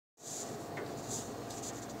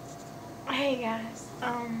Hey guys,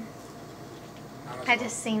 I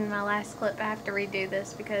just seen my last clip. I have to redo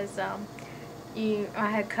this because I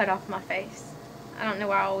had cut off my face. I don't know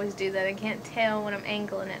why I always do that. I can't tell when I'm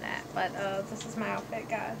angling it at, but this is my outfit,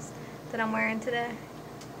 guys, that I'm wearing today.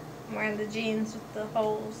 I'm wearing the jeans with the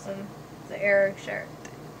holes and the arrow shirt.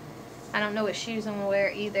 I don't know what shoes I'm gonna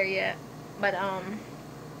wear either yet, but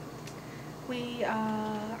we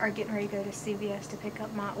are getting ready to go to CVS to pick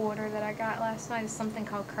up my order that I got last night. It's something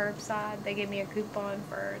called Curbside. They gave me a coupon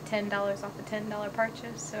for $10 off a $10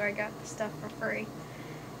 purchase, so I got the stuff for free.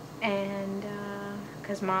 And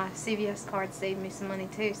because my CVS card saved me some money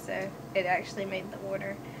too, so it actually made the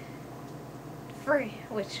order free,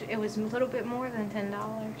 which it was a little bit more than $10.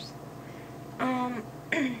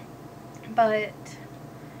 But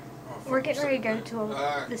we're getting ready to go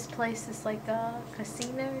to this place. It's like a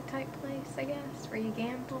casino type place, I guess, where you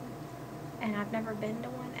gamble. And I've never been to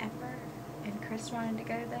one ever. And Chris wanted to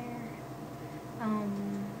go there.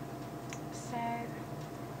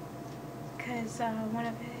 Because one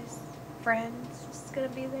of his friends is going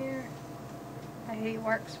to be there that he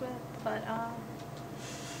works with. But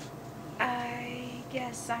I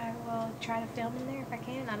guess I will try to film in there if I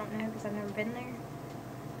can. I don't know because I've never been there.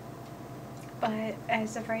 But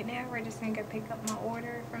as of right now, we're just going to go pick up my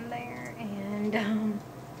order from there, and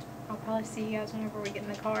I'll probably see you guys whenever we get in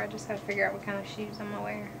the car. I just got to figure out what kind of shoes I'm going to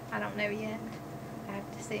wear. I don't know yet. I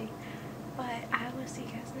have to see. But I will see you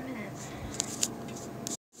guys in a minute.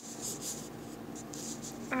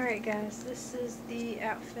 Alright guys, this is the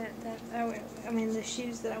outfit that the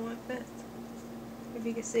shoes that I went with. If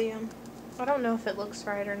you can see them. I don't know if it looks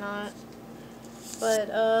right or not.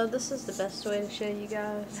 But this is the best way to show you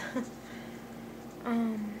guys.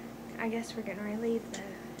 I guess we're gonna leave though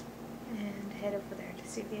and head over there to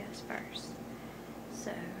CVS first.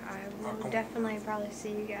 So I will definitely probably see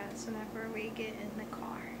you guys whenever we get in the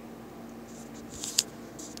car.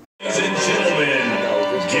 Ladies and gentlemen,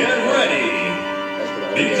 get ready,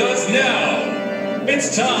 because now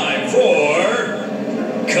it's time for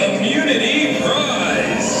Community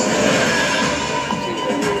Prize.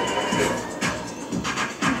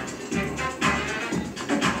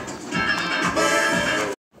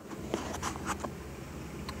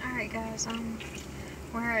 Guys,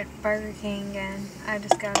 we're at Burger King and I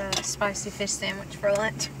just got a spicy fish sandwich for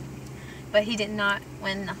lunch, but he did not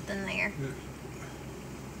win nothing there,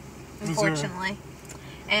 unfortunately.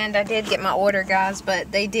 And I did get my order, guys,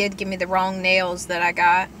 but they did give me the wrong nails that I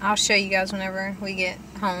got. I'll show you guys whenever we get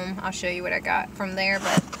home. I'll show you what I got from there,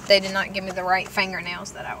 but they did not give me the right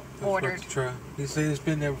fingernails that I ordered. Try. He said he's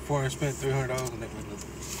been there before and spent $300 on that window.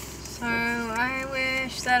 So I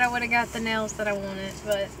wish that I would have got the nails that I wanted,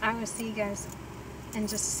 but I will see you guys in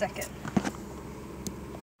just a second.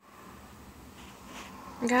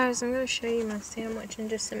 Guys, I'm going to show you my sandwich in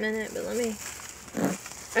just a minute, but let me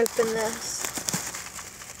open this.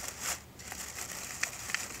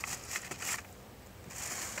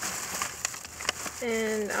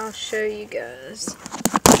 And I'll show you guys.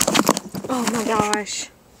 Oh my gosh.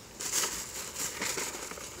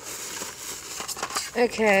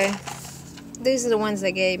 Okay, these are the ones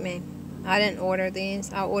they gave me. I didn't order these.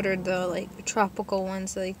 I ordered the tropical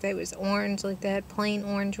ones, like they was orange, like they had plain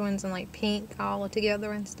orange ones and like pink all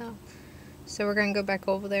together and stuff. So we're gonna go back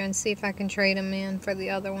over there and see if I can trade them in for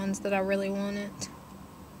the other ones that I really wanted,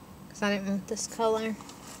 because I didn't want this color.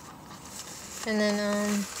 And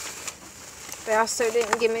then they also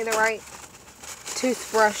didn't give me the right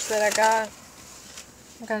toothbrush that I got.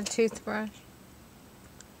 I got a toothbrush.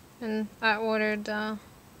 And I ordered a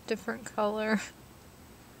different color.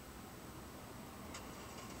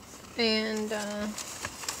 And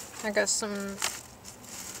I got some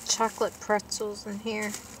chocolate pretzels in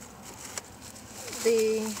here.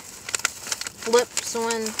 The lips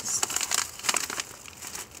ones,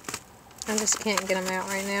 I just can't get them out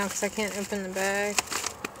right now because I can't open the bag.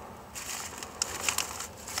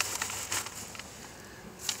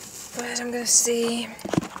 But I'm going to see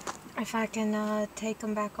if I can take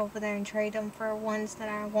them back over there and trade them for ones that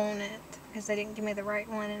I wanted, because they didn't give me the right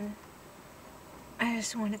one and I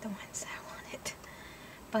just wanted the ones that I wanted.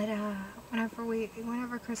 But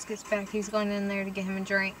whenever Chris gets back, he's going in there to get him a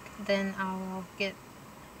drink. Then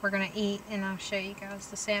we're gonna eat and I'll show you guys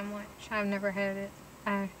the sandwich. I've never had it,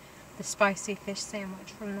 the spicy fish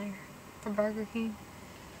sandwich from there, from Burger King.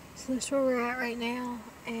 So that's where we're at right now,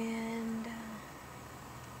 and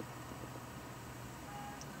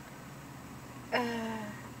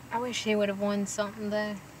I wish he would have won something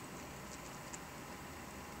though.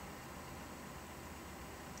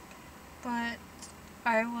 But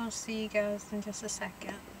I will see you guys in just a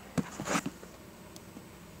second.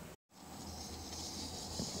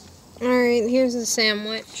 Alright, here's the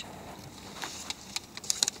sandwich.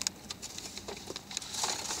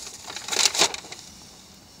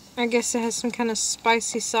 I guess it has some kind of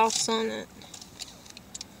spicy sauce on it.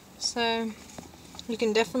 So, you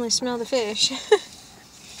can definitely smell the fish.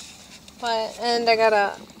 And I got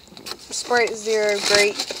a Sprite Zero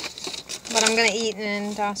grape. But I'm gonna eat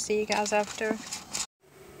and I'll see you guys after.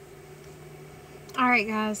 Alright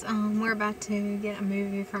guys, we're about to get a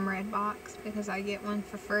movie from Redbox because I get one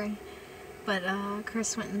for free. But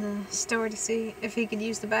Chris went in the store to see if he could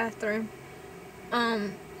use the bathroom.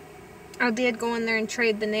 I did go in there and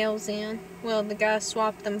trade the nails in. Well, the guy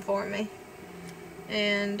swapped them for me.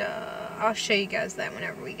 And I'll show you guys that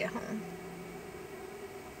whenever we get home.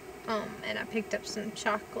 And I picked up some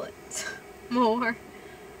chocolates. More.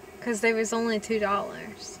 Because they was only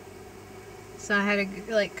 $2. So I had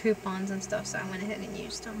like coupons and stuff, so I went ahead and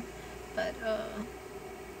used them. But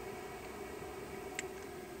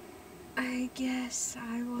I guess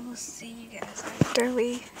I will see you guys after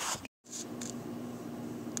we...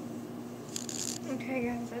 Okay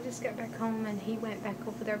guys, I just got back home and he went back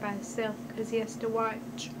over there by himself because he has to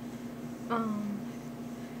watch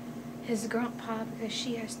his grandpa because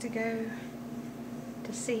she has to go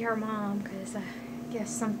to see her mom because I guess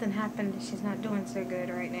something happened and she's not doing so good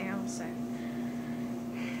right now, so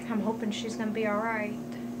I'm hoping she's gonna be alright.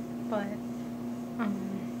 But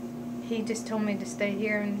he just told me to stay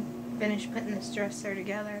here and finish putting this dresser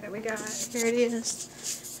together that we got. Here it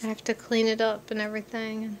is. I have to clean it up and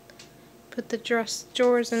everything and put the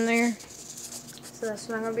drawers in there. So that's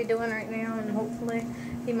what I'm going to be doing right now, and hopefully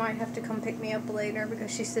he might have to come pick me up later because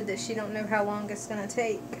she said that she don't know how long it's going to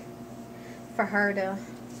take for her to,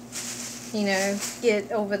 you know,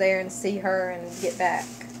 get over there and see her and get back.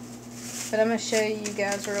 But I'm going to show you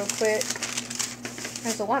guys real quick.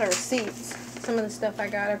 There's a lot of receipts. Some of the stuff I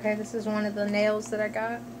got. Okay, this is one of the nails that I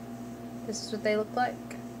got. This is what they look like.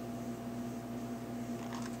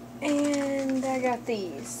 And I got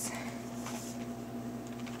these.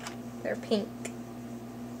 They're pink.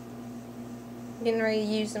 Getting ready to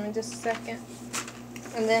use them in just a second.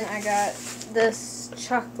 And then I got this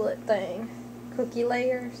chocolate thing. Cookie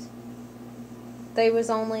layers. They was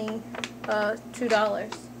only $2.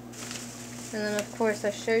 And then of course I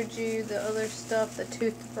showed you the other stuff. The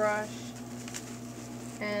toothbrush.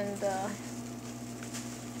 And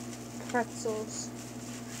pretzels.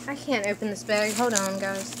 I can't open this bag. Hold on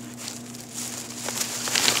guys.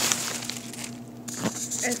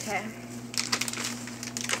 Okay.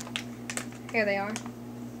 Here they are.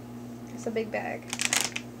 It's a big bag.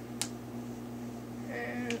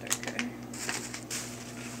 And okay.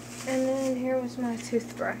 And then here was my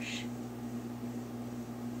toothbrush.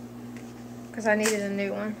 Because I needed a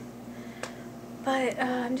new one. But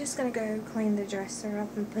I'm just going to go clean the dresser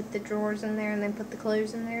up and put the drawers in there and then put the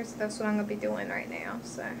clothes in there. So that's what I'm going to be doing right now.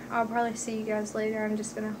 So I'll probably see you guys later. I'm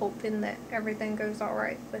just going to hope that everything goes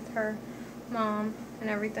alright with her mom and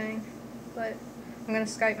everything. But I'm going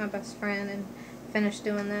to Skype my best friend and finish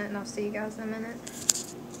doing that, and I'll see you guys in a minute.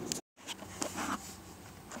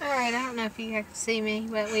 Alright, I don't know if you guys can see me,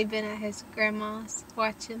 but we've been at his grandma's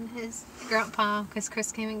watching his grandpa because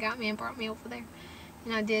Chris came and got me and brought me over there.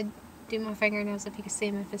 And I did do my fingernails if you can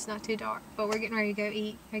see them if it's not too dark. But we're getting ready to go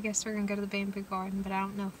eat. I guess we're going to go to the bamboo garden, but I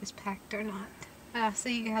don't know if it's packed or not. But I'll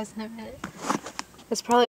see you guys in a minute. It's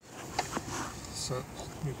probably...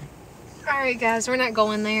 Alright guys, we're not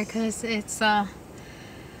going there because it's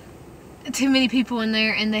too many people in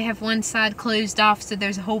there and they have one side closed off, so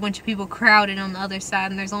there's a whole bunch of people crowded on the other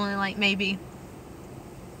side and there's only like maybe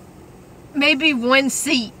one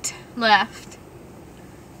seat left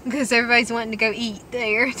because everybody's wanting to go eat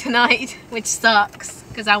there tonight, which sucks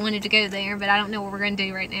because I wanted to go there, but I don't know what we're going to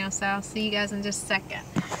do right now, so I'll see you guys in just a second.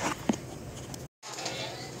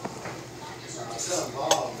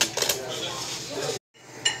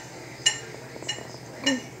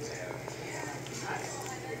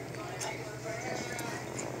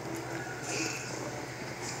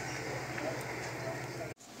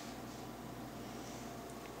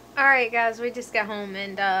 Alright guys, we just got home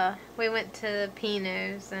and we went to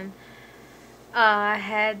Pino's and I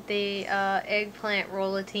had the eggplant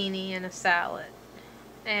rollatini and a salad.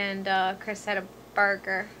 And Chris had a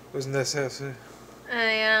burger. Wasn't that sassy?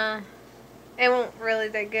 Yeah. It wasn't really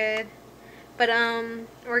that good. But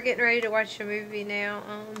we're getting ready to watch a movie now.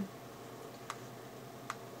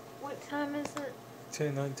 What time is it?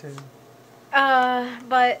 10:19.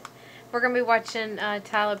 But we're gonna be watching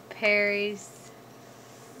Tyler Perry's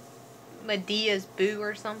Medea's Boo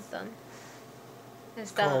or something.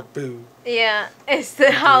 It's called Boo. Yeah, it's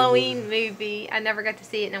the Halloween movie. I never got to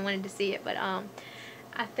see it and I wanted to see it, but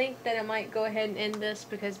I think that I might go ahead and end this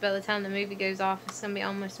because by the time the movie goes off, it's going to be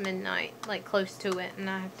almost midnight, like close to it, and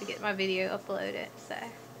I have to get my video uploaded, so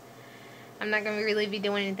I'm not going to really be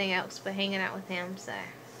doing anything else but hanging out with him, so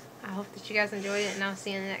I hope that you guys enjoyed it, and I'll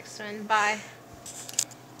see you in the next one. Bye.